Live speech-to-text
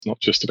It's not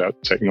just about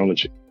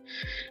technology.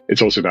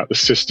 It's also about the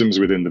systems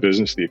within the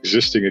business, the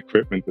existing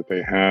equipment that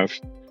they have,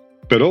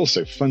 but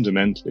also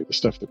fundamentally the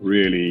stuff that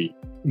really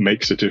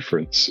makes a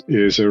difference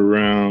is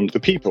around the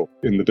people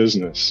in the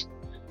business.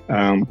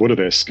 What are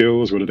their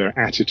skills? What are their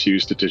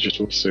attitudes to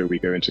digital? So we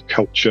go into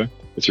culture.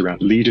 It's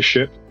around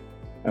leadership.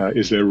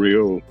 Is there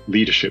real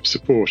leadership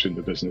support in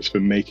the business for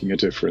making a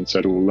difference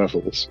at all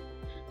levels?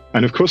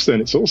 And of course,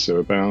 then it's also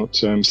about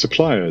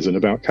suppliers and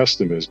about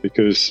customers,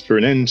 because for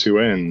an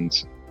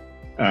end-to-end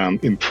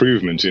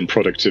improvement in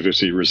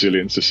productivity,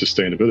 resilience, and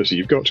sustainability,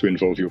 you've got to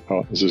involve your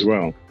partners as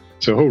well.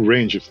 So a whole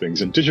range of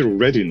things. And digital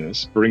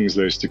readiness brings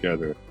those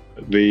together.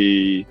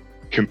 The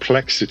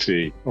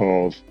complexity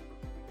of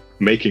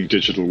making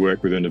digital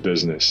work within a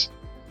business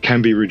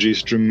can be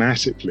reduced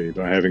dramatically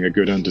by having a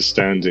good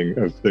understanding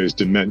of those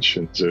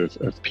dimensions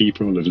of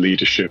people, of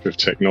leadership, of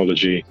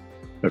technology,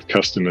 of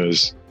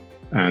customers,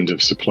 and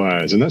of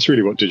suppliers. And that's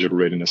really what digital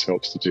readiness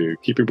helps to do.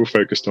 Keep people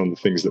focused on the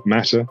things that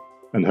matter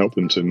and help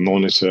them to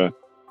monitor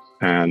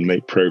and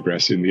make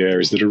progress in the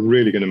areas that are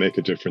really going to make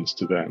a difference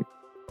to them.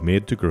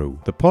 Made to Grow,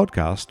 the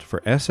podcast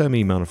for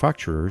SME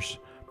manufacturers,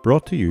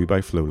 brought to you by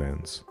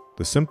FlowLens,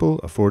 the simple,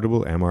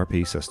 affordable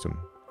MRP system.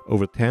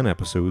 Over 10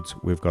 episodes,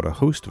 we've got a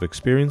host of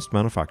experienced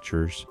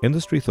manufacturers,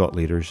 industry thought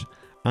leaders,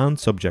 and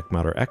subject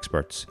matter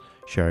experts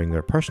sharing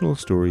their personal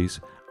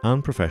stories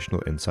and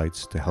professional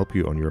insights to help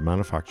you on your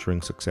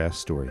manufacturing success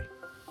story.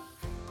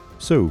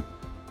 So,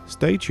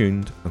 stay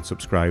tuned and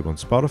subscribe on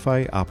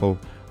Spotify, Apple,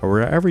 or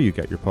wherever you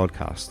get your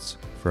podcasts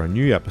for a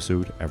new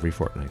episode every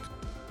fortnight.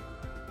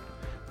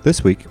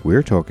 This week,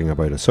 we're talking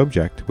about a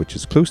subject which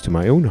is close to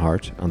my own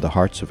heart and the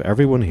hearts of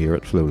everyone here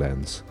at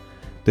FlowLens: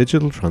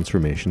 digital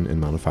transformation in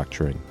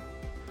manufacturing.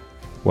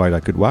 While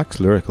I could wax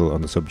lyrical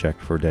on the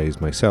subject for days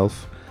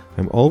myself,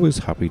 I'm always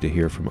happy to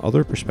hear from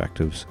other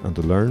perspectives and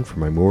to learn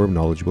from my more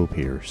knowledgeable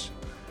peers.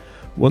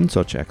 One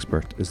such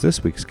expert is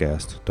this week's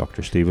guest,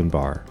 Dr. Stephen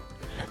Barr,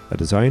 a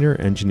designer,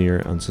 engineer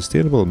and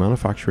sustainable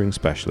manufacturing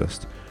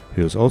specialist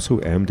who is also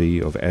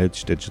MD of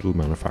Edge Digital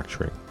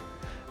Manufacturing,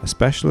 a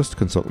specialist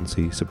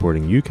consultancy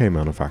supporting UK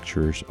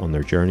manufacturers on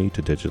their journey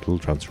to digital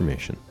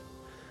transformation.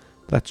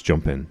 Let's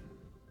jump in.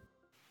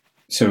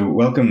 So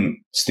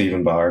welcome,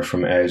 Stephen Barr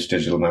from Edge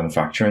Digital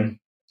Manufacturing.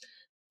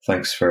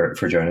 Thanks for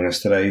joining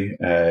us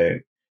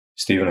today.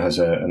 Stephen has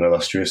an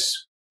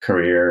illustrious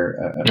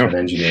career, an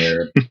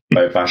engineer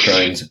by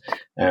background,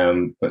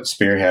 but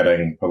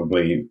spearheading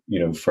probably,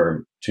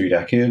 for 2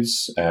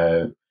 decades,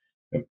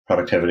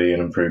 productivity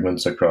and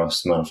improvements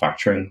across the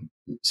manufacturing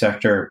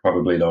sector,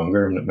 probably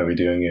longer, maybe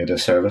doing you a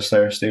disservice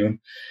there, Stephen.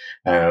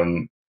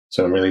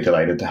 So I'm really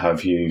delighted to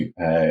have you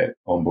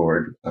on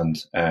board and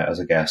as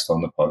a guest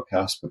on the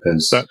podcast,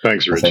 because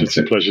thanks, Richard. It's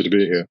a pleasure to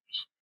be here.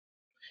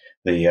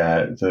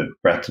 The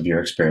breadth of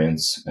your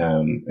experience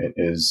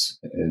is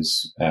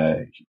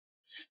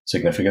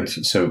significant.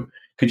 So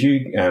could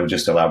you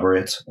just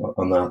elaborate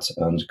on that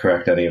and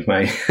correct any of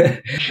my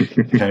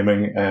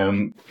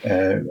timing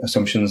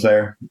assumptions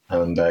there,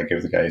 and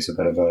give the guys a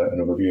bit of an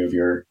overview of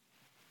your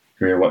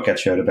career, what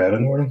gets you out of bed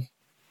in the morning?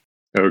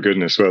 Oh,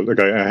 goodness. Well, look,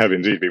 I have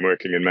indeed been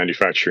working in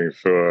manufacturing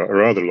for a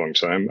rather long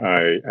time.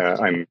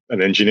 I'm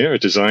an engineer, a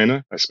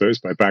designer, I suppose,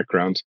 by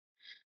background.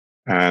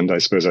 And I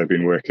suppose I've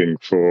been working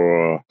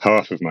for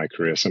half of my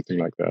career, something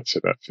like that, so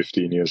about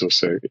 15 years or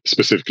so,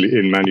 specifically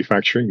in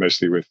manufacturing,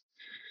 mostly with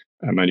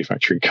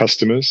manufacturing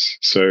customers.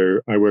 So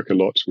I work a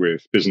lot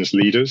with business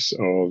leaders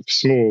of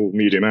small,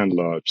 medium, and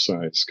large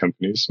size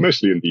companies,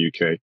 mostly in the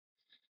UK.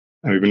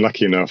 And we've been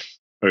lucky enough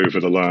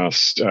over the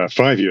last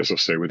 5 years or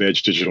so with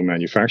Edge Digital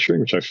Manufacturing,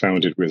 which I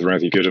founded with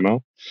Ravi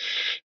Goodamal,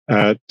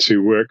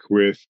 to work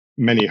with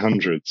many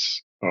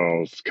hundreds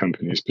of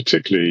companies,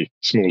 particularly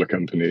smaller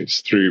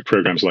companies, through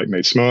programs like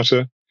Made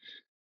Smarter,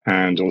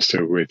 and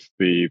also with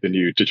the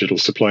new Digital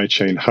Supply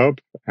Chain Hub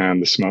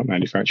and the Smart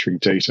Manufacturing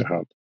Data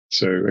Hub.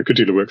 So a good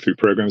deal of work through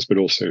programs, but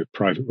also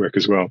private work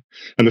as well.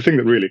 And the thing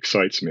that really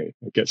excites me,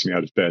 it gets me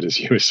out of bed, as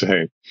you were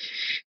saying,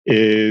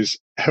 is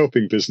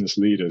helping business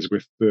leaders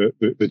with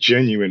the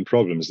genuine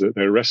problems that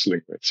they're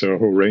wrestling with. So a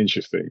whole range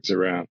of things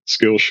around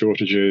skill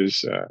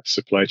shortages,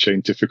 supply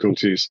chain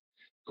difficulties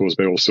caused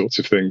by all sorts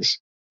of things,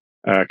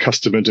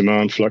 customer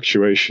demand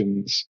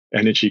fluctuations,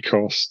 energy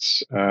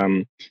costs,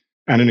 and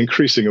an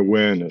increasing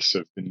awareness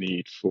of the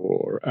need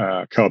for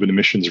carbon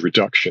emissions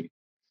reduction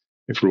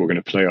if we're all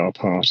going to play our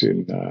part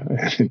in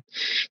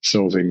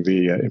solving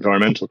the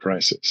environmental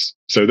crisis.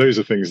 So those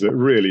are things that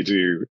really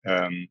do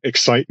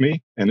excite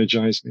me,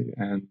 energize me,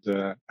 and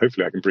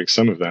hopefully I can bring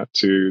some of that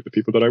to the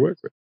people that I work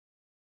with.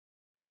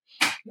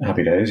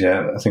 Happy days,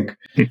 yeah. I think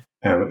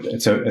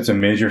it's a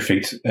major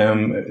feat,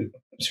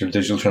 sort of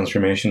digital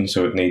transformation.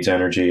 So it needs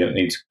energy, it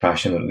needs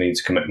passion, it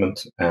needs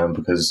commitment,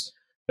 because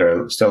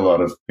there are still a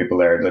lot of people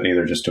there that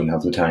either just don't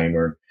have the time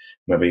or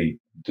maybe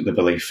the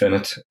belief in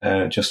it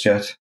just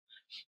yet.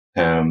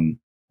 So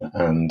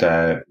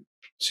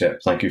yeah,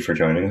 thank you for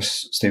joining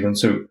us, Stephen.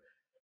 So,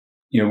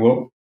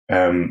 what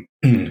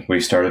we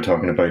started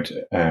talking about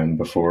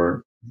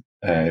before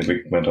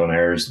we went on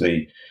air is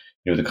the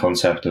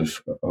concept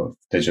of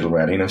digital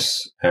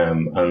readiness,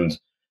 and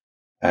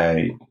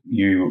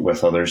you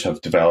with others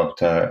have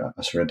developed a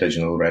sort of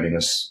digital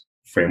readiness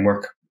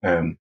framework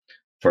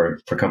for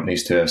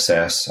companies to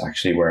assess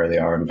actually where they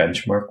are and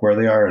benchmark where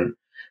they are. And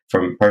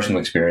from personal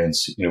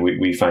experience,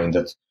 we find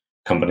that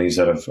companies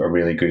that have a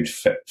really good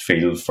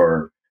feel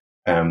for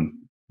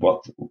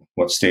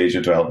what stage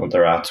of development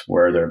they're at,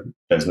 where their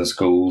business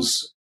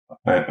goals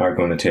are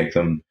going to take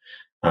them,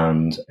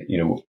 and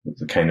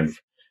the kind of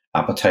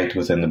appetite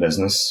within the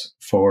business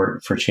for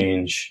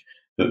change.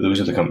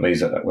 Those are the companies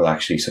that will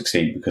actually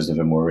succeed because of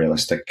a more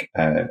realistic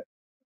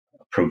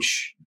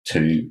approach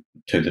to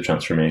the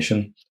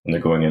transformation, and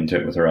they're going into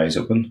it with their eyes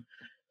open.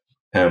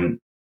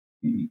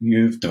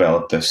 You've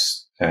developed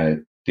this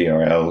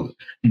DRL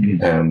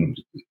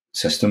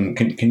system.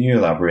 Can you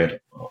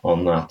elaborate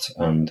on that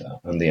and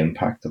the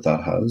impact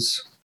that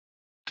has?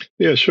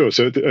 Yeah, sure.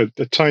 So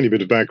a tiny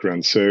bit of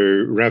background. So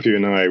Ravi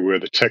and I were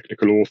the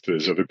technical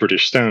authors of a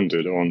British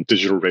standard on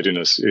digital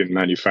readiness in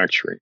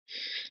manufacturing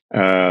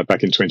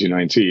back in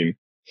 2019.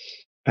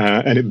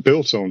 And it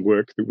built on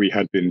work that we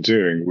had been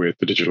doing with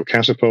the Digital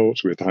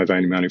Catapult, with High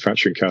Value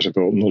Manufacturing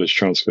Catapult, Knowledge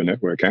Transfer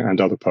Network, and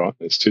other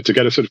partners to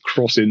get a sort of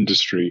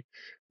cross-industry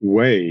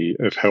way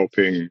of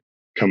helping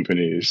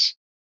companies,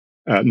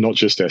 not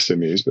just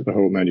SMEs, but the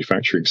whole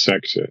manufacturing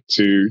sector,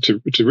 to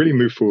really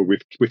move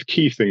forward with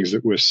key things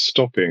that were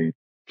stopping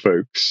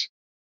folks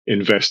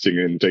investing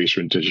in data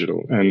and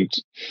digital. And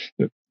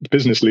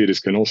business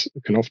leaders can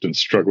often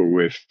struggle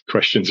with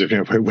questions of,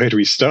 where do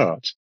we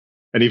start?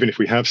 And even if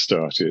we have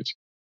started,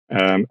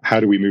 how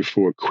do we move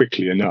forward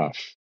quickly enough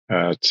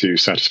to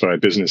satisfy a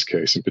business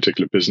case, in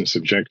particular business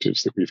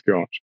objectives that we've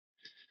got?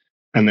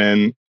 And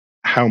then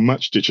how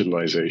much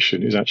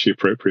digitalization is actually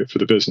appropriate for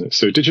the business?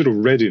 So digital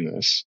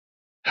readiness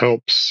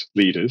helps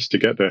leaders to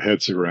get their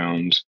heads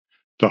around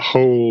the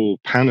whole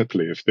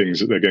panoply of things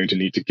that they're going to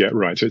need to get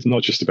right. So it's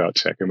not just about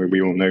tech. I mean,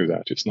 we all know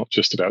that. It's not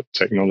just about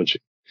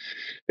technology.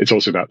 It's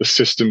also about the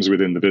systems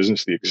within the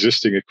business, the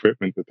existing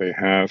equipment that they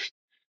have,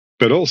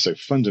 but also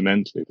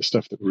fundamentally the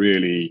stuff that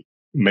really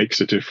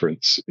makes a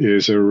difference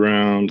is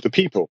around the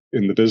people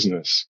in the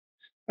business.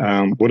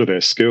 What are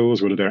their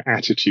skills? What are their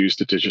attitudes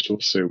to digital?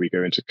 So we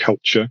go into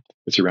culture.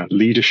 It's around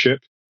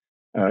leadership.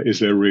 Is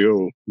there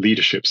real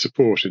leadership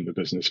support in the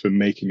business for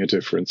making a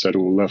difference at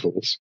all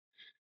levels?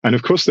 And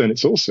of course, then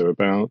it's also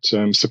about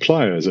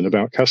suppliers and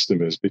about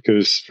customers,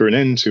 because for an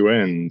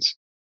end-to-end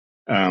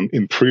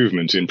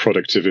improvement in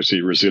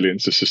productivity,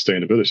 resilience, and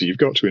sustainability, you've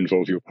got to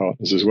involve your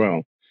partners as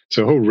well.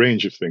 So a whole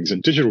range of things,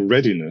 and digital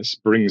readiness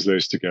brings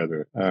those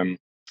together.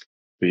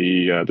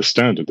 The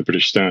standard, the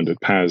British standard,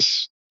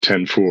 PAS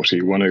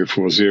 1040,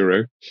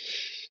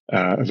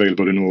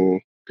 available in all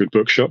good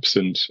bookshops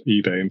and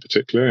eBay in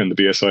particular, and the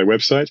BSI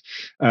website.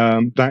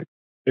 That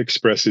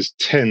expresses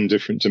 10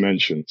 different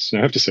dimensions. Now,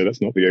 I have to say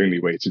that's not the only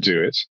way to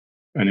do it.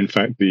 And in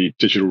fact, the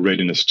digital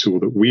readiness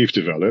tool that we've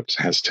developed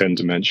has 10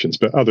 dimensions,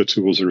 but other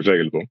tools are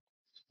available.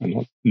 I'm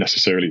not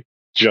necessarily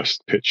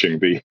just pitching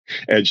the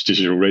Edge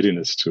digital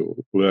readiness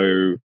tool,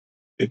 though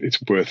it's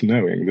worth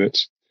knowing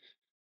that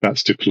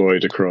that's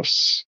deployed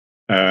across.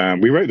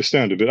 We wrote the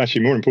standard, but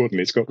actually more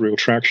importantly, it's got real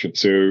traction.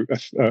 So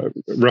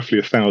roughly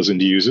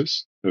 1,000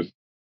 users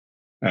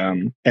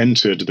have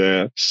entered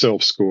their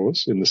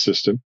self-scores in the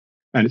system,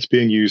 and it's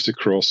being used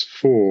across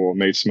 4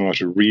 Made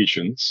Smarter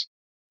regions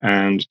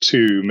and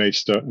 2 Made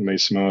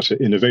Smarter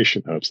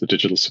innovation hubs, the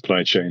Digital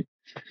Supply Chain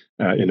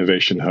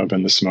Innovation Hub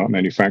and the Smart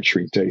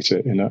Manufacturing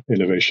Data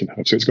Innovation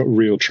Hub. So it's got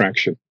real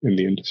traction in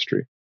the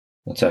industry.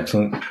 That's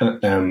excellent.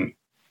 And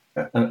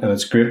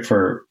it's great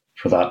for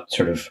that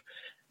sort of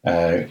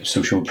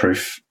social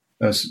proof,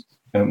 as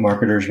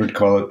marketers would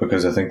call it,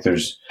 because I think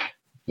there's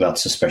that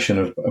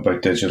suspicion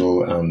about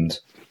digital, and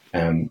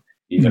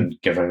even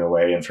giving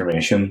away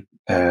information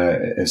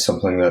is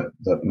something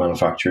that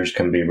manufacturers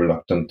can be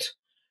reluctant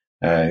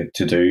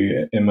to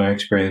do, in my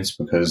experience,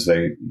 because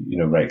they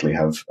rightly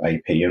have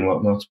IP and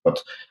whatnot, but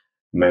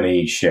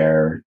many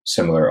share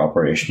similar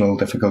operational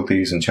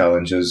difficulties and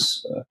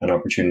challenges and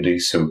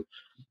opportunities. So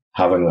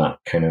having that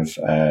kind of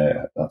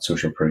that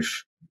social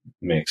proof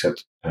makes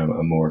it a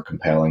more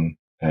compelling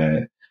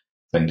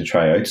thing to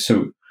try out.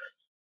 So,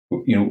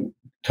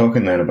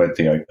 talking then about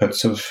the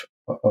outputs of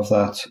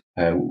that,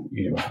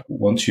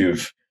 once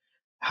you've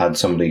had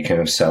somebody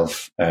kind of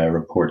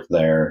self-report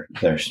their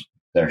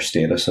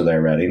status or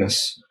their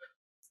readiness,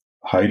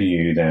 how do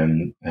you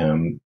then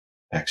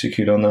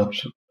execute on that,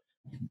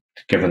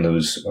 given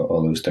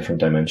all those different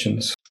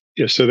dimensions?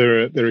 Yeah, so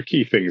there are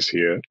key things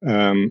here.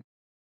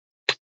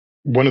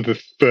 One of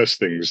the first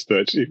things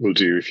that it will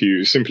do, if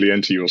you simply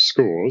enter your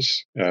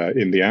scores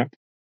in the app,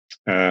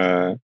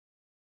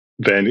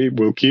 then it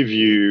will give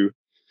you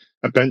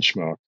a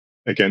benchmark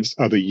against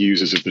other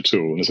users of the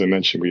tool. And as I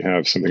mentioned, we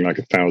have something like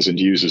 1,000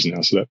 users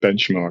now, so that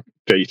benchmark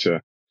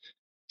data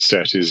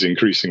set is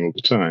increasing all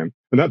the time.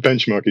 And that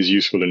benchmark is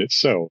useful in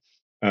itself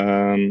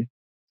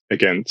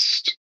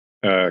against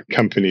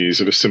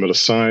companies of a similar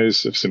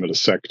size, of similar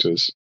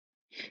sectors.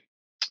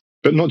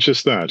 But not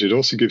just that, it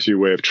also gives you a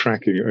way of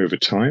tracking over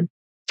time.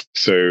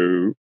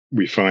 So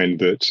we find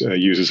that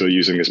users are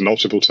using this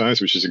multiple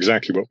times, which is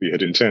exactly what we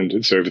had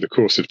intended. So over the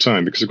course of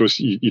time, because of course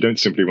you don't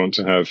simply want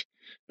to have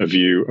a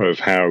view of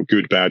how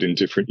good, bad,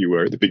 indifferent you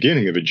were at the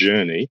beginning of a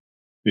journey.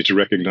 You need to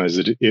recognize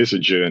that it is a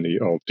journey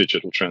of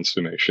digital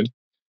transformation,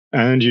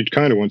 and you'd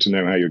kind of want to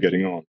know how you're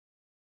getting on.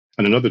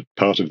 And another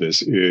part of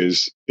this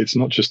is it's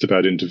not just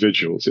about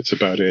individuals. It's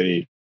about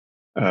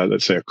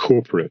let's say, a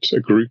group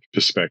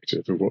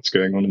perspective of what's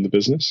going on in the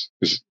business.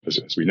 Because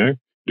as we know, it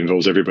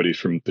involves everybody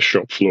from the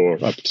shop floor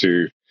up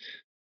to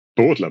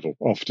board level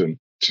often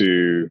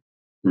to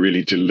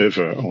really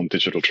deliver on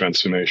digital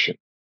transformation.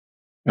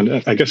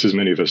 And I guess as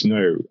many of us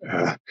know,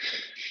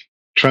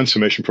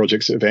 transformation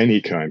projects of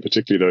any kind,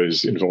 particularly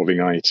those involving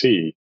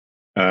IT,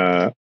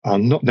 are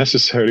not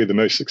necessarily the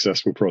most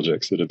successful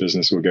projects that a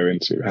business will go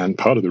into. And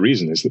part of the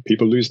reason is that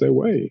people lose their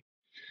way.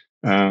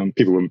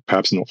 People were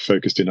perhaps not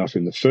focused enough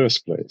in the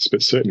first place,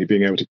 but certainly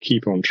being able to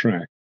keep on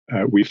track,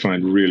 we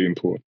find really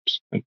important.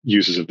 And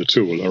users of the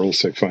tool are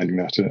also finding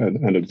that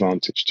an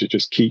advantage to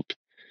just keep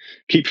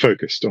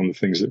focused on the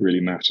things that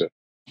really matter.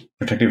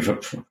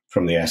 Particularly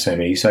from the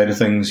SME side of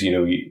things,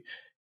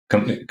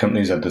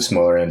 companies at the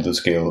smaller end of the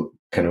scale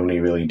can only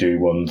really do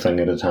one thing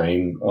at a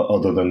time,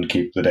 other than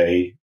keep the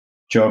day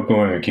job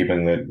going or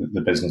keeping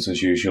the business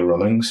as usual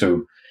running.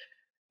 So,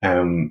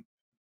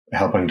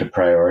 helping to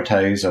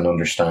prioritize and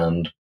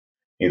understand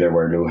either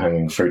where low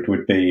hanging fruit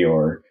would be,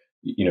 or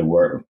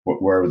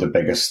where the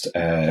biggest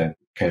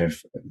kind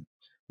of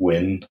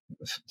win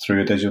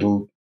through a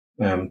digital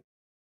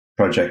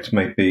project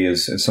might be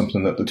is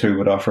something that the tool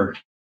would offer.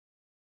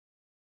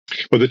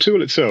 Well, the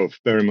tool itself,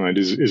 bear in mind,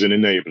 is an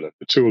enabler.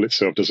 The tool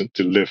itself doesn't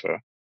deliver.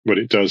 What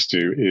it does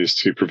do is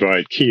to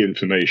provide key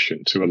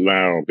information to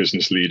allow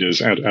business leaders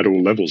at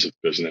all levels of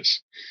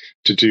business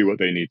to do what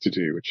they need to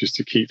do, which is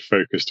to keep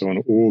focused on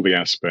all the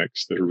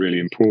aspects that are really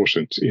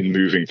important in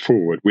moving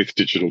forward with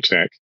digital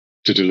tech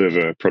to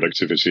deliver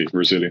productivity,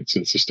 resilience,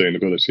 and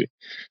sustainability.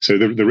 So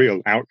the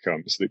real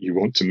outcomes that you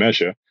want to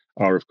measure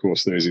are, of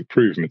course, those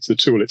improvements. The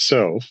tool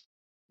itself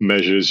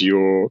measures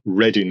your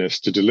readiness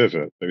to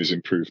deliver those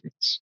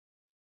improvements.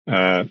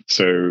 The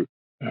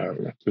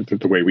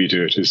way we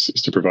do it is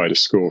to provide a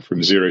score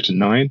from 0 to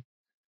 9,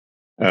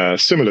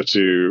 similar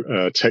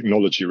to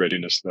technology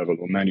readiness level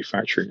or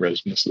manufacturing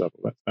readiness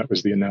level. That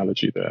was the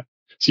analogy there.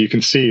 So you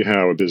can see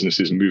how a business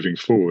is moving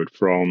forward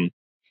from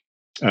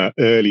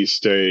early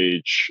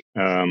stage,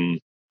 low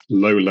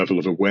level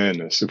of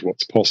awareness of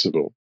what's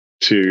possible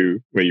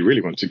to where you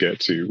really want to get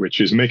to,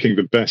 which is making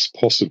the best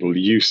possible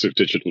use of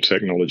digital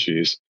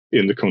technologies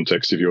in the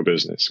context of your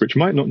business, which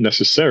might not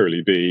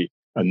necessarily be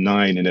a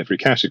 9 in every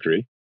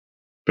category,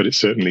 but it's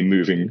certainly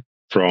moving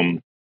from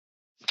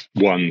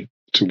 1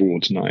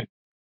 towards 9.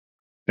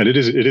 And it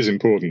is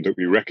important that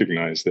we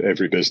recognize that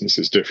every business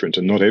is different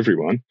and not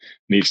everyone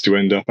needs to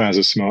end up as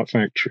a smart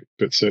factory.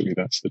 But certainly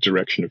that's the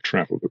direction of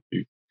travel that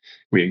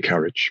we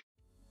encourage.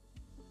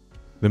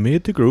 The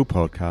Made to Grow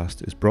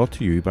podcast is brought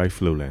to you by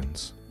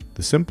FlowLens,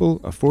 the simple,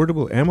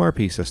 affordable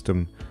MRP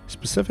system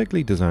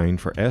specifically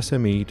designed for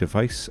SME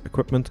device,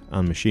 equipment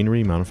and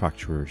machinery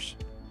manufacturers.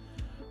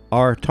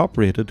 Our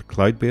top-rated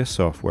cloud-based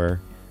software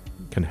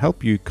can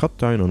help you cut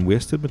down on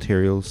wasted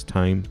materials,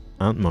 time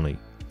and money,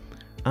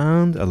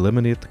 and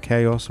eliminate the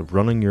chaos of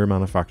running your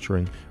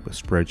manufacturing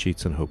with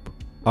spreadsheets and hope.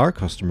 Our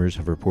customers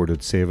have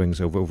reported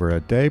savings of over a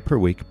day per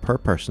week per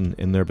person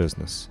in their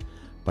business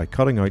by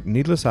cutting out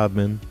needless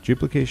admin,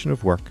 duplication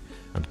of work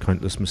and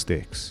countless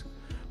mistakes.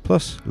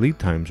 Plus, lead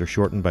times are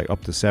shortened by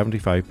up to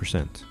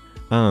 75%.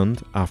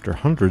 And after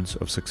hundreds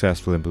of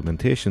successful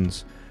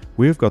implementations,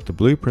 we've got the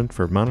blueprint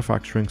for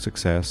manufacturing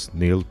success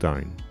nailed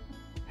down.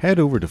 Head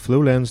over to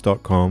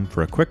flowlens.com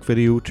for a quick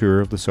video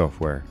tour of the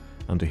software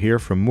and to hear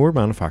from more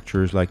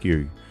manufacturers like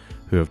you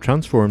who have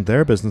transformed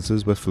their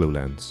businesses with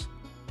FlowLens.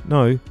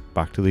 Now,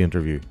 back to the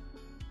interview.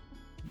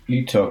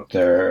 You talked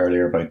there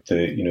earlier about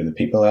the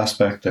people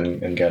aspect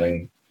and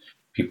getting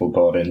people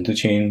bought into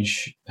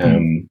change.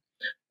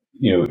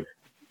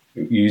 Using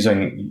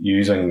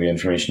the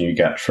information you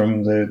get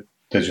from the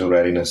digital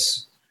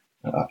readiness,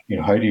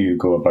 how do you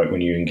go about when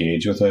you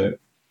engage with a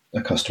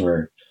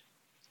customer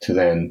to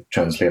then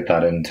translate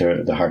that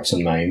into the hearts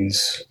and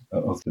minds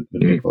of the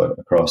people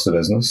across the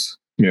business?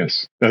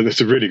 Yes,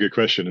 that's a really good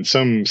question. And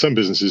some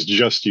businesses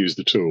just use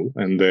the tool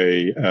and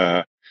they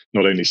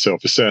not only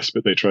self-assess,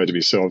 but they try to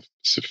be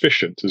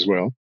self-sufficient as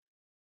well.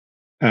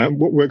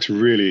 What works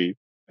really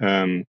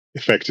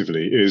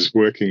effectively is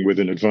working with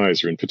an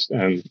advisor,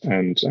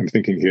 and I'm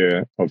thinking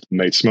here of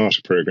Made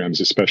Smarter programs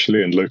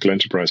especially, and local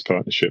enterprise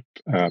partnership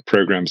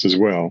programs as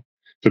well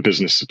for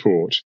business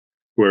support,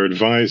 where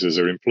advisors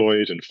are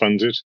employed and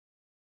funded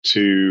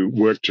to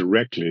work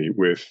directly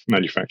with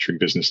manufacturing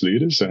business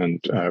leaders.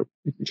 And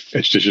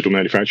Edge Digital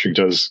Manufacturing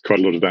does quite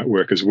a lot of that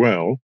work as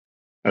well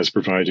as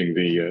providing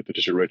the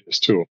digital readiness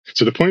tool.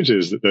 So the point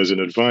is that there's an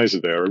advisor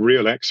there, a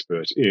real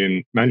expert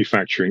in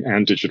manufacturing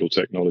and digital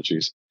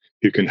technologies,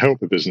 who can help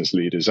the business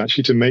leaders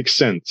actually to make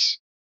sense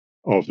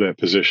of their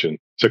position.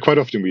 So quite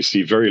often we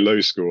see very low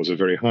scores or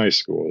very high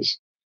scores,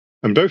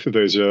 and both of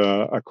those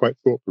are quite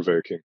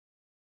thought-provoking.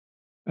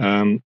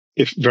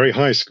 if very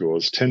high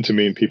scores tend to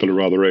mean people are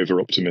rather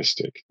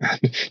over-optimistic.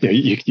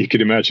 You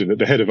could imagine that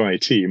the head of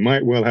IT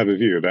might well have a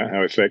view about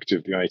how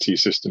effective the IT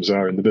systems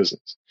are in the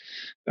business.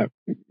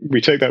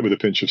 We take that with a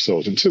pinch of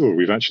salt until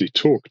we've actually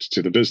talked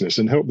to the business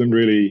and helped them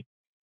really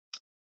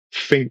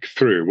think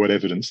through what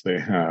evidence they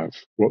have,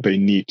 what they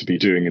need to be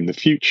doing in the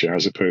future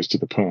as opposed to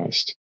the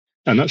past.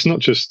 And that's not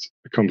just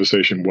a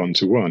conversation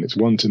one-to-one, it's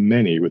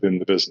one-to-many within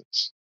the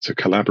business. So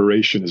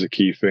collaboration is a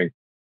key thing.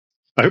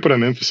 I hope what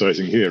I'm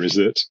emphasizing here is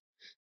that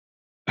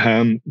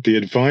the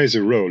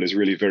advisor role is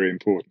really very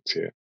important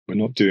here. We're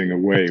not doing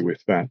away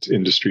with that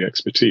industry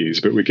expertise,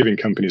 but we're giving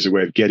companies a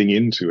way of getting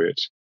into it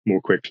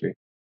more quickly.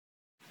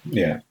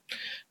 Yeah,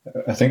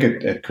 I think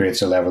it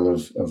creates a level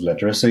of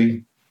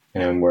literacy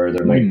where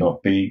there might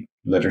not be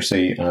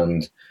literacy,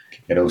 and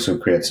it also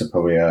creates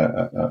probably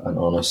an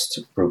honest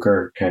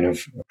broker kind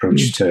of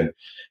approach to,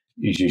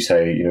 as you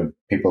say,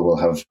 people will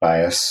have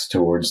bias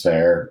towards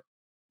their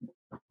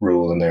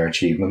role and their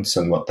achievements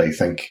and what they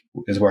think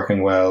is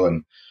working well,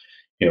 and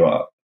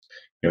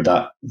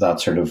that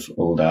sort of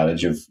old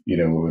adage of we've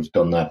always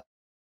done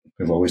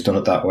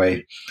it that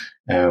way.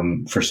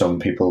 For some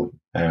people,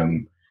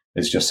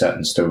 it's just set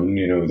in stone.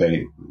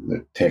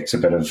 It takes a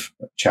bit of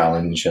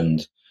challenge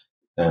and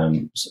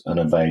an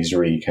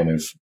advisory kind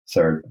of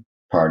third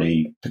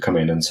party to come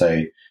in and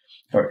say,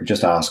 or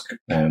just ask.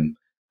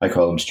 I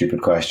call them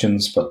stupid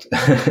questions, but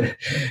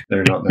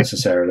they're not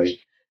necessarily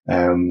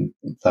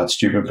that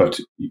stupid. But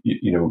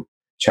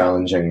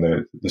challenging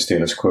the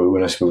status quo,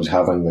 and I suppose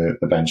having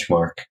the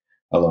benchmark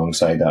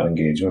alongside that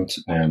engagement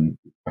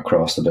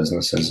across the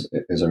business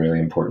is a really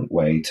important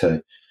way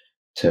to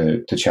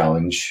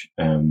challenge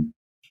kind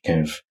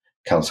of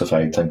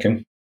calcified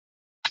thinking.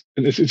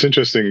 And it's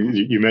interesting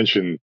you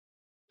mentioned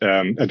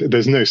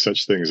there's no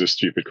such thing as a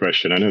stupid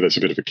question. I know that's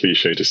a bit of a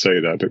cliche to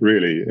say that, but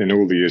really, in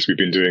all the years we've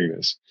been doing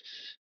this,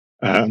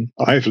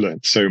 I've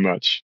learned so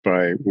much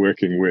by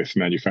working with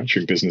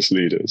manufacturing business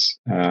leaders.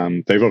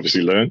 They've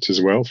obviously learned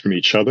as well from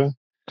each other,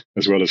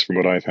 as well as from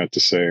what I've had to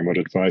say and what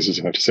advisors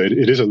have to say.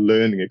 It is a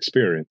learning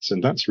experience,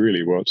 and that's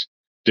really what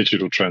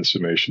digital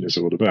transformation is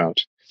all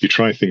about. You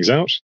try things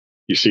out,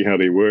 you see how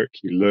they work,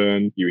 you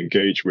learn, you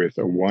engage with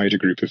a wider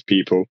group of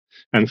people,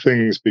 and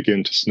things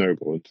begin to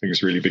snowball and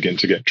things really begin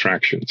to get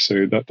traction.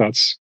 So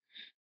that's,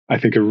 I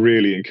think, a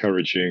really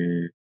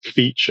encouraging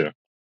feature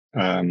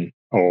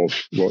of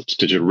what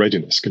digital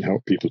readiness can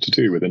help people to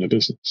do within a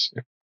business.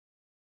 Yeah.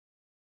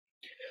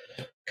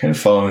 Kind of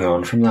following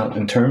on from that,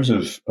 in terms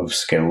of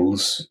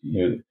skills,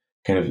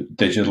 kind of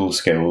digital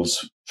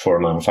skills for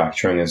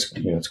manufacturing is,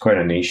 it's quite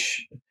a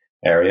niche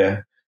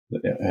area,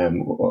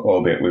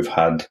 albeit we've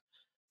had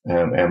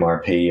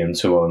MRP and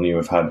so on.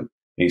 We've had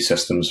these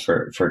systems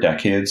for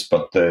decades,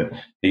 but the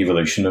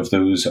evolution of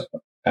those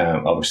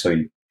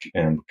obviously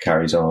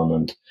carries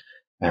on,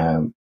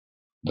 and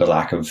the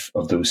lack of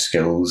those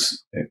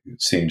skills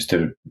seems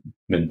to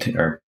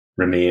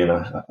remain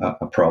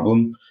a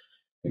problem.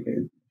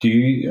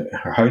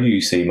 How do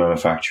you see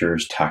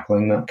manufacturers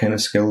tackling that kind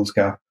of skills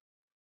gap,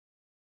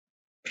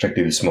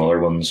 particularly the smaller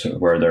ones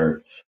where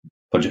their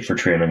budget for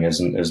training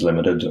is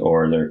limited,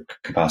 or their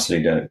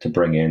capacity to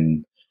bring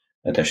in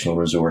additional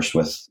resource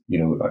with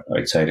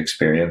outside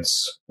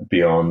experience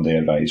beyond the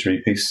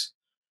advisory piece?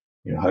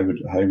 How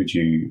would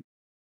you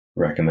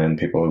recommend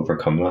people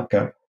overcome that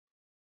gap?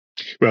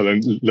 Well,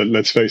 and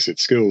let's face it,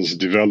 skills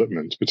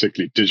development,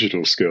 particularly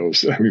digital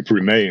skills,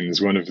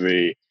 remains one of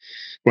the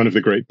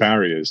great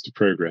barriers to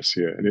progress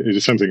here. And it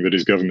is something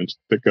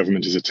that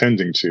government is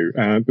attending to.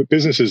 But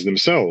businesses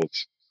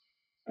themselves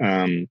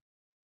can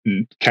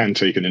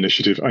take an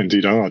initiative,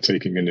 indeed are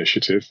taking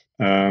initiative,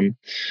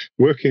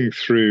 working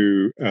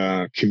through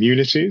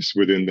communities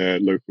within their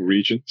local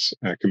regions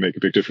can make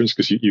a big difference,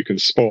 because you can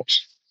spot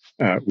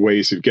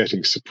ways of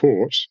getting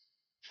support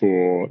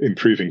for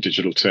improving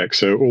digital tech.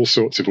 So all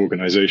sorts of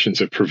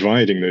organizations are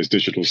providing those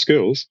digital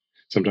skills.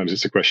 Sometimes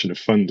it's a question of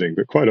funding,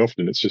 but quite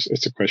often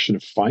it's a question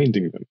of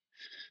finding them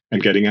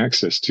and getting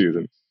access to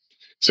them.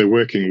 So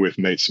working with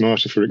Made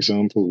Smarter, for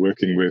example,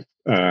 working with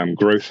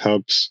growth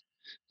hubs,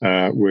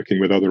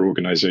 working with other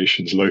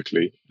organizations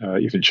locally,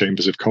 even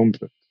chambers of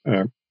commerce,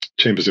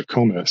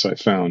 I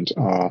found,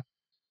 are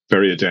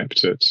very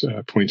adept at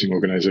pointing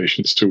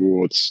organizations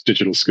towards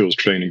digital skills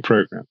training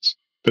programs.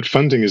 But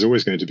funding is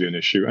always going to be an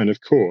issue. And of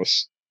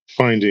course,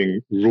 finding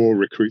raw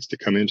recruits to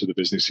come into the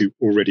business who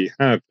already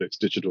have those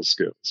digital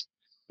skills.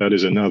 That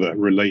is another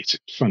related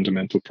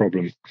fundamental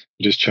problem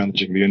that is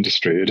challenging the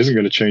industry. It isn't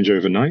going to change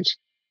overnight,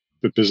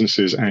 but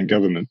businesses and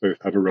government both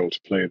have a role to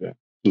play there,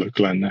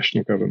 local and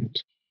national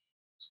government.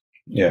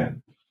 Yeah,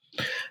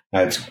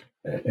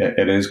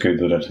 it is good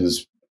that it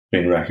has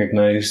been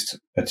recognised.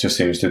 It just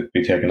seems to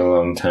be taking a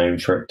long time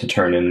for it to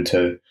turn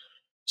into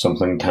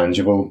something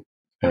tangible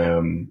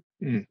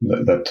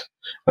that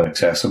and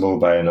accessible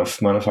by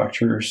enough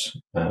manufacturers.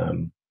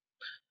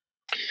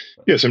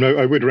 Yes, and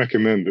I would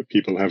recommend that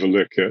people have a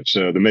look at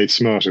the Made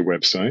Smarter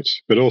website,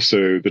 but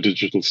also the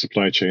Digital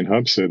Supply Chain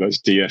Hub. So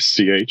that's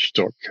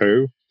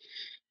dsch.co.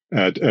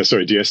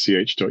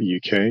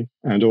 DSCH.uk,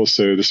 and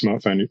also the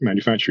Smart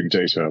Manufacturing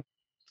Data Hub.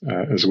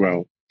 as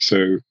well.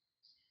 So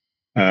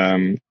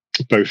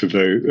both of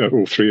those,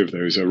 all three of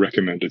those, are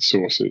recommended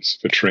sources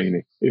for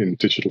training in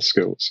digital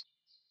skills.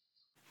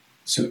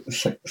 So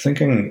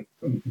thinking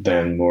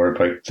then more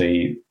about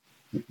the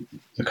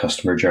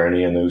customer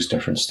journey and those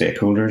different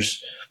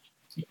stakeholders,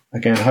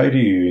 again, how do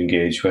you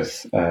engage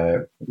with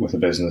a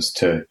business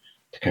to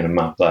kind of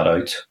map that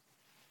out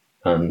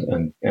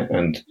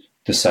and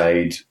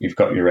decide? You've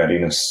got your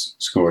readiness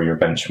score, your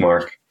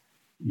benchmark,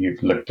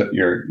 you've looked at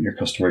your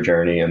customer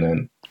journey, and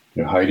then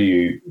how do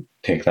you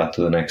take that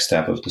to the next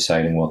step of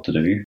deciding what to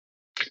do?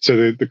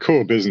 So the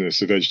core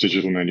business of Edge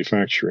Digital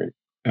Manufacturing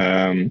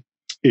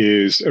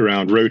is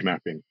around road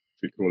mapping,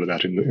 if we call it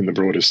that in the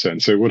broadest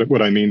sense. So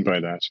what I mean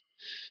by that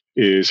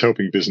is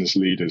helping business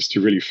leaders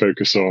to really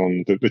focus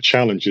on the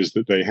challenges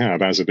that they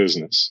have as a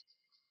business.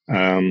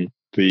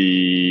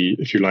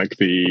 If you like,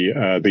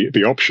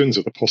 the options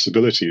or the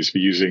possibilities for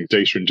using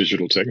data and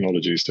digital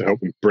technologies to help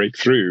them break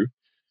through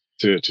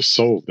to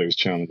solve those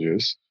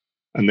challenges,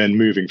 and then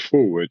moving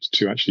forward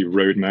to actually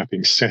road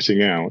mapping,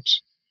 setting out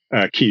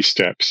key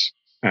steps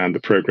and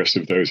the progress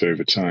of those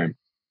over time.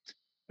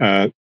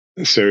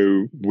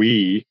 So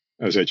we,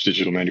 as Edge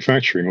Digital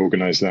Manufacturing,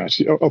 organize that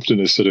often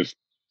as sort of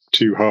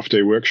 2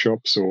 half-day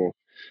workshops or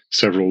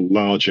several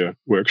larger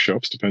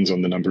workshops, depends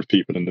on the number of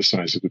people and the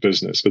size of the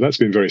business. But that's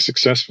been very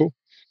successful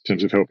in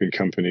terms of helping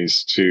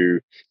companies to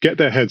get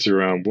their heads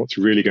around what's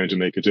really going to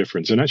make a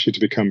difference and actually to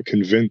become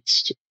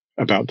convinced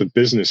about the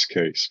business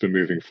case for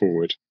moving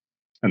forward.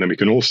 And then we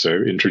can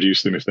also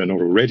introduce them, if they're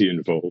not already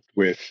involved,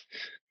 with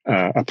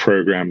a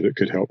program that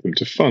could help them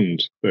to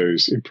fund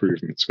those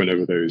improvements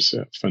whenever those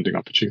funding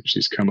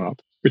opportunities come up,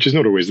 which is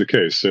not always the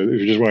case. So,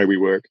 which is why we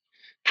work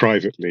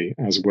privately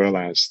as well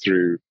as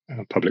through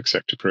public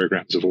sector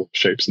programs of all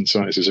shapes and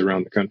sizes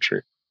around the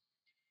country.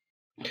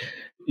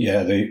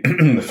 Yeah,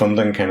 the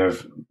funding kind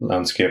of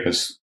landscape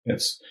it's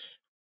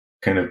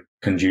kind of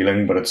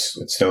congealing, but it's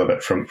still a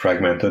bit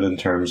fragmented in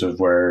terms of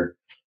where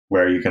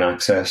you can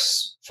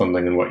access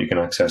funding and what you can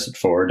access it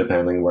for,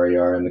 depending where you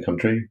are in the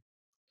country.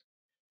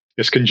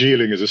 Yes,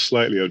 congealing is a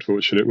slightly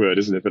unfortunate word,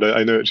 isn't it? But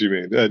I know what you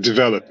mean.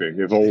 Developing,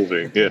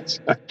 evolving,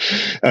 yes.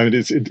 I mean,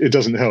 it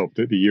doesn't help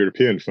that the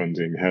European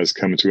funding has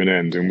come to an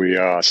end, and we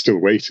are still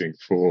waiting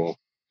for,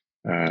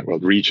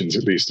 regions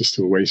at least are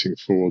still waiting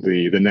for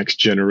the next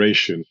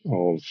generation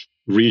of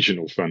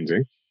regional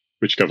funding,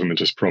 which government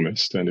has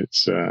promised, and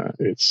it's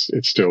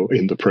still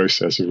in the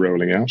process of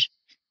rolling out.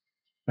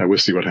 We'll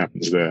see what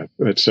happens there.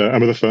 But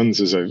other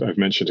funds, as I've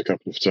mentioned a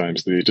couple of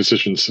times, the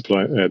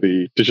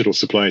the Digital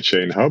Supply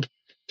Chain Hub,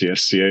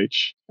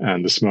 DSCH,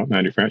 and the Smart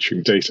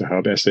Manufacturing Data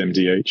Hub,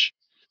 SMDH.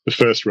 The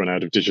first run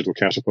out of Digital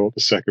Catapult, the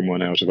second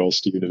one out of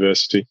Ulster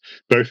University.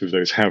 Both of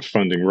those have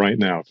funding right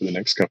now for the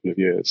next couple of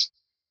years.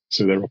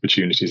 So there are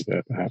opportunities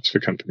there, perhaps, for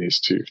companies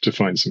to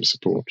find some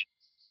support.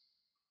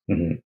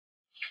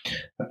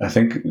 Mm-hmm. I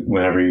think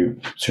whenever you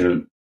sort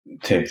of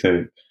take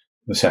the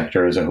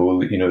sector as a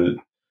whole,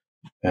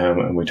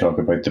 and we talk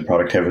about the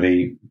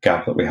productivity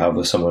gap that we have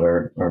with some of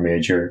our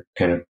major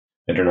kind of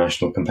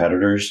international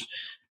competitors,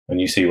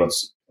 and you see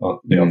what's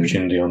the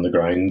opportunity on the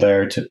ground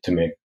there to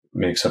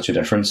make such a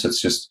difference.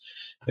 It's just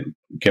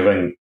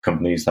giving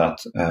companies that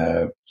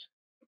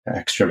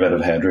extra bit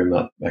of headroom,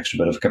 that extra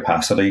bit of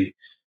capacity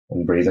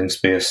and breathing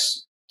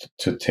space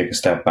to take a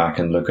step back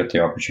and look at the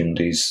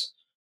opportunities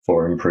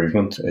for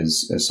improvement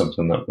is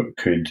something that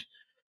could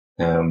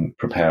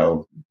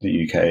propel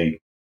the UK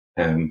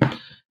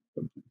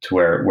to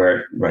where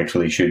it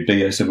rightfully should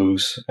be, I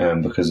suppose,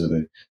 because of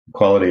the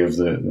quality of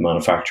the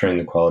manufacturing,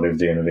 the quality of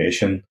the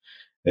innovation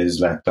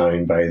is let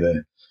down by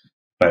the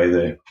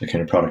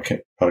kind of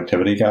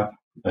productivity gap.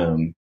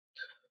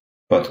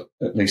 But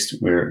at least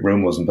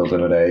Rome wasn't built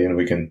in a day, and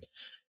we can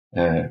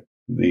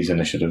these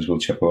initiatives will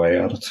chip away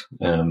at it.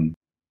 And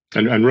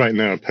right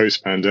now,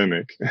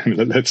 post-pandemic,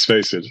 let's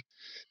face it,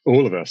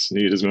 all of us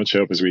need as much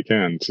help as we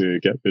can to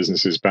get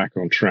businesses back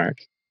on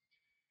track.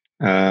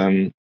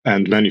 And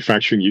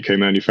manufacturing, UK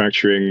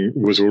manufacturing,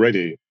 was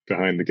already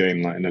behind the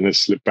gain line and has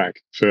slipped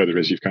back further,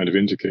 as you've kind of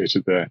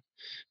indicated there,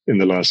 in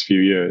the last few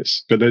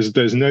years. But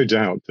there's no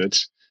doubt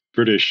that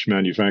British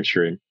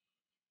manufacturing,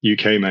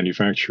 UK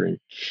manufacturing,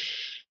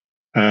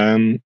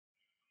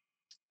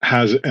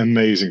 has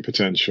amazing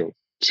potential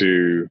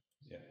to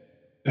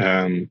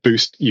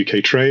boost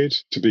UK trade,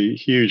 to be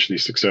hugely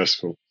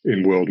successful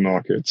in world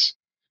markets,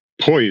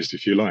 poised,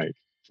 if you like,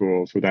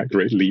 for that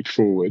great leap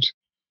forward.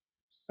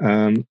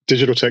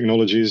 Digital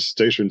technologies,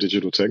 data and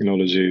digital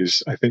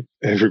technologies, I think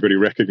everybody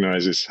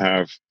recognizes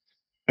have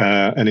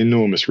an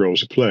enormous role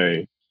to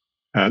play,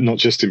 not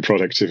just in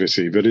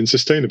productivity, but in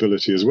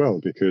sustainability as well,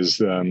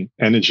 because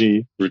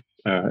energy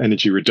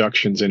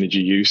reductions,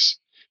 energy use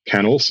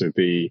can also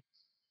be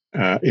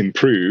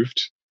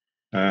improved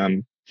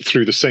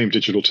through the same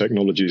digital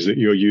technologies that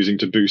you're using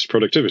to boost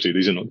productivity.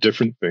 These are not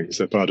different things.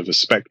 They're part of a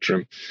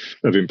spectrum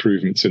of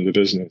improvements in the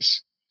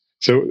business.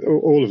 So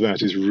all of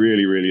that is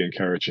really, really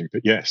encouraging.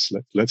 But yes,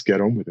 let's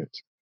get on with it.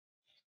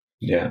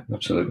 Yeah,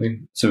 absolutely.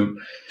 So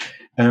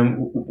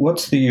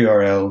what's the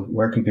URL?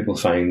 Where can people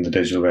find the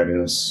Digital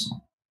Readiness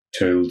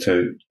tool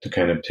to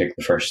kind of take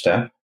the first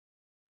step?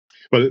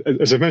 Well,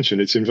 as I mentioned,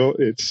 it's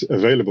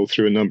available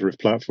through a number of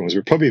platforms,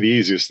 but probably the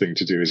easiest thing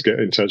to do is get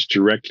in touch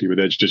directly with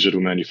Edge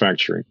Digital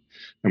Manufacturing,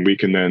 and we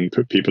can then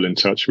put people in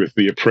touch with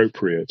the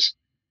appropriate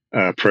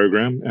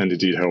program and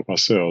indeed help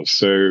ourselves.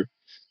 So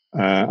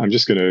I'm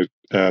just going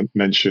to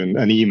mention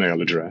an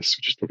email address,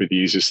 which is probably the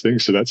easiest thing.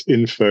 So that's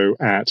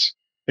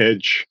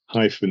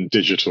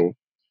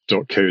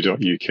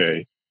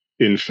info@edge-digital.co.uk,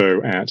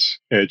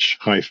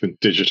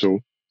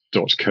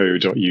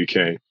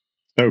 info@edge-digital.co.uk.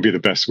 That would be the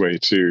best way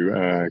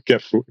to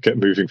get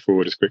moving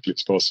forward as quickly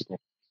as possible.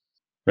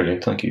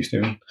 Brilliant. Thank you,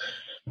 Stephen.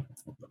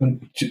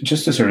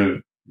 Just to sort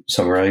of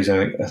summarize,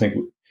 I think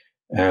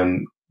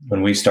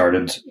when we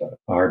started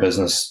our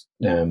business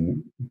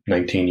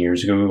 19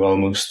 years ago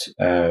almost,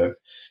 we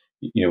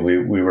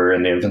were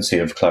in the infancy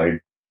of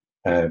cloud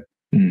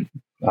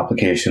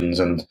applications,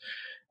 and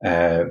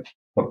the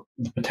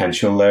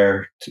potential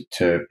there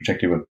to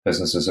particularly with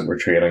businesses that were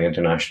trading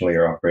internationally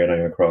or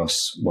operating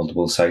across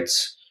multiple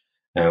sites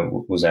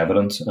was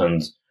evident.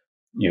 And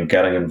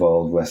getting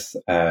involved with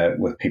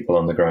people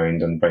on the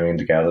ground and bringing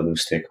together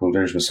those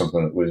stakeholders was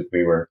something that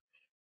we were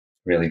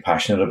really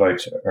passionate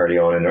about early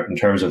on in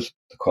terms of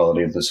the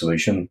quality of the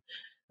solution.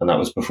 And that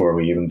was before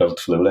we even built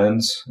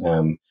FlowLens.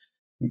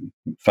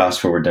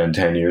 Fast forward down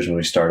 10 years when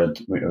we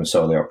started, we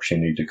saw the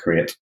opportunity to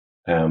create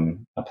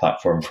a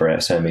platform for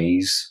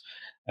SMEs.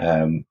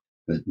 The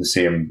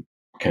same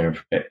kind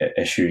of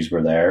issues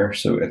were there.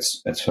 So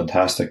it's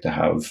fantastic to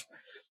have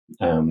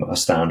a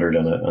standard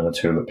and a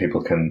tool that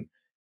people can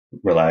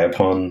rely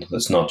upon.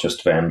 That's not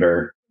just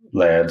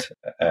vendor-led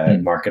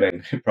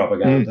marketing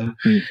propaganda.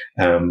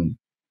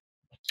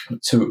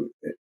 So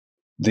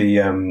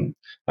I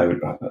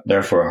would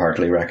therefore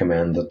heartily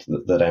recommend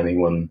that any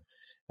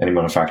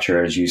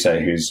manufacturer, as you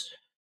say, who's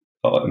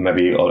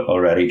maybe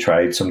already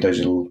tried some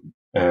digital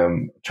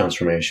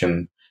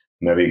transformation,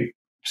 maybe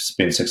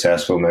been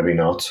successful, maybe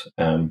not,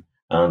 and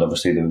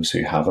obviously those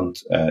who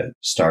haven't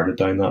started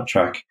down that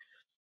track,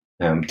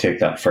 take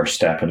that first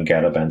step and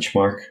get a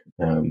benchmark.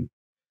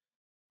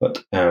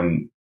 But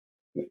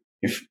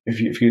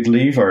if you'd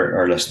leave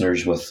our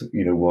listeners with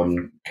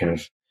one kind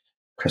of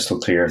crystal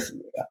clear,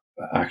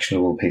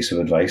 actionable piece of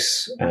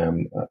advice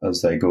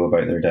as they go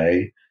about their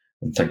day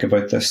and think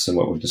about this and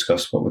what we've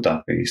discussed, what would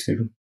that be,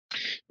 Stephen?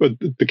 Well,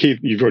 the key,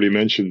 you've already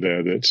mentioned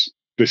there that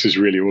this is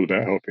really all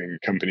about helping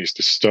companies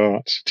to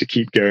start, to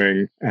keep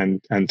going,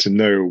 and to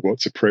know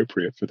what's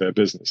appropriate for their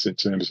business in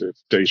terms of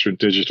data and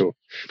digital.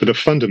 But the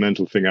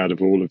fundamental thing out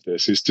of all of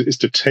this is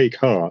to take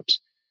heart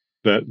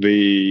that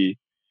the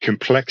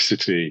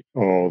complexity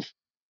of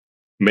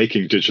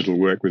making digital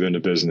work within a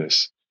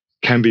business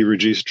can be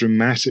reduced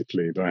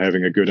dramatically by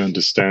having a good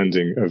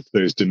understanding of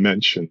those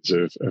dimensions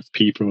of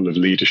people, of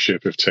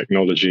leadership, of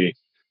technology,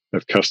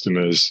 of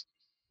customers,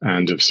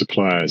 and of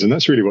suppliers. And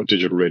that's really what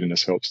digital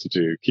readiness helps to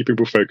do. Keep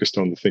people focused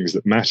on the things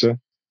that matter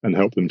and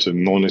help them to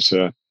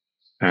monitor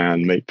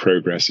and make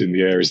progress in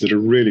the areas that are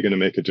really going to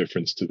make a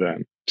difference to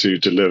them, to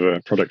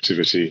deliver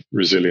productivity,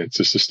 resilience,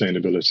 and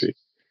sustainability.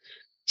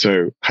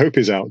 So hope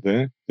is out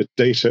there. The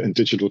data and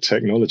digital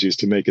technologies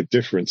to make a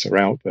difference are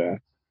out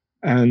there.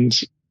 And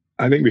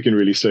I think we can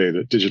really say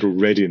that digital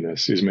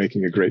readiness is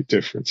making a great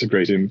difference, a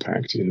great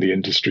impact in the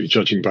industry,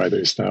 judging by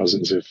those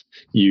thousands of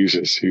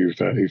users who've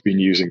been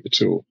using the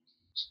tool.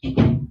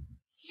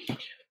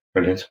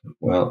 Brilliant.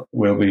 Well,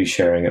 we'll be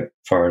sharing it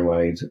far and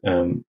wide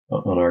on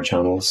our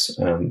channels.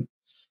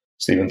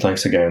 Stephen,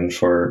 thanks again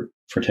for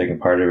taking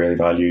part. I really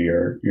value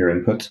your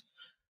input,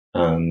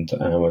 and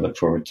we look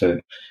forward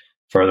to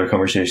further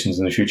conversations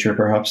in the future,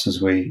 perhaps,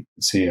 as we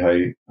see how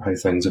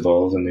things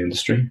evolve in the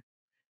industry.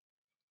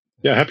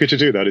 Yeah, happy to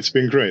do that. It's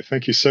been great.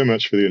 Thank you so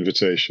much for the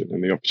invitation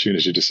and the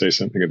opportunity to say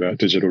something about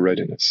digital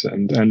readiness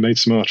and Made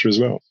Smarter as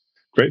well.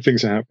 Great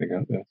things are happening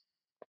out there.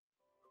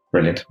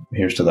 Brilliant.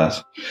 Here's to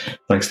that.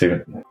 Thanks,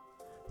 Stephen.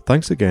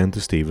 Thanks again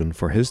to Stephen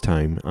for his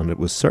time, and it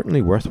was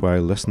certainly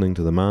worthwhile listening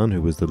to the man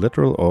who was the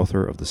literal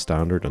author of the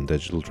standard on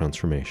digital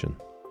transformation.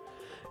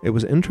 It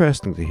was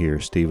interesting to hear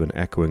Stephen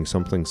echoing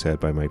something said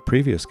by my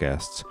previous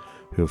guests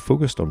who have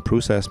focused on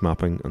process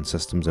mapping and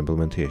systems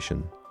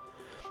implementation.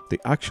 The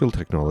actual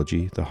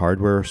technology, the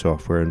hardware or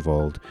software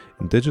involved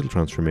in digital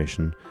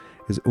transformation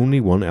is only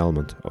one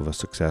element of a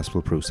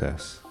successful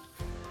process.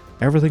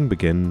 Everything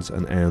begins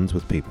and ends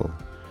with people,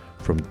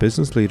 from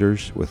business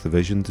leaders with the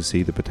vision to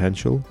see the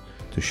potential,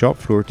 to shop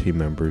floor team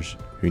members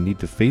who need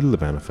to feel the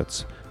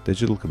benefits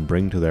digital can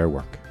bring to their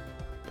work.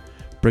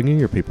 Bringing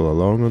your people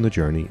along on the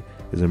journey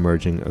is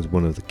emerging as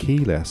one of the key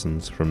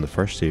lessons from the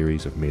first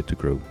series of Made to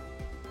Grow.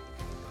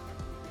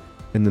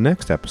 In the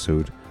next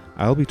episode,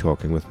 I'll be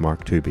talking with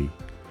Mark Tooby,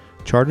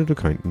 Chartered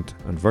Accountant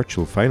and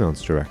Virtual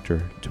Finance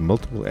Director to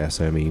multiple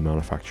SME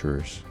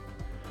manufacturers.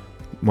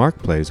 Mark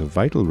plays a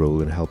vital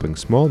role in helping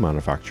small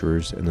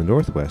manufacturers in the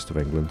northwest of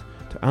England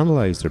to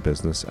analyse their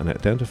business and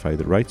identify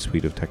the right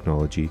suite of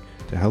technology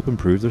to help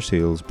improve their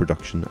sales,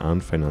 production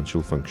and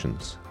financial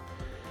functions.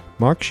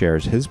 Mark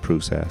shares his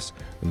process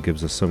and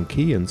gives us some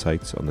key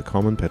insights on the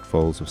common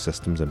pitfalls of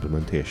systems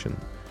implementation,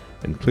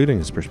 including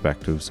his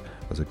perspectives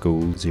as a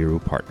Goal Zero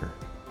partner.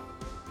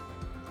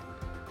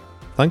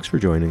 Thanks for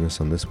joining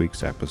us on this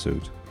week's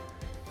episode.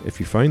 If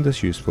you find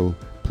this useful,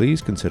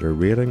 please consider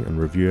rating and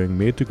reviewing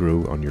Made to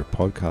Grow on your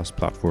podcast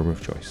platform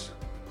of choice.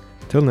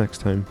 Till next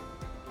time.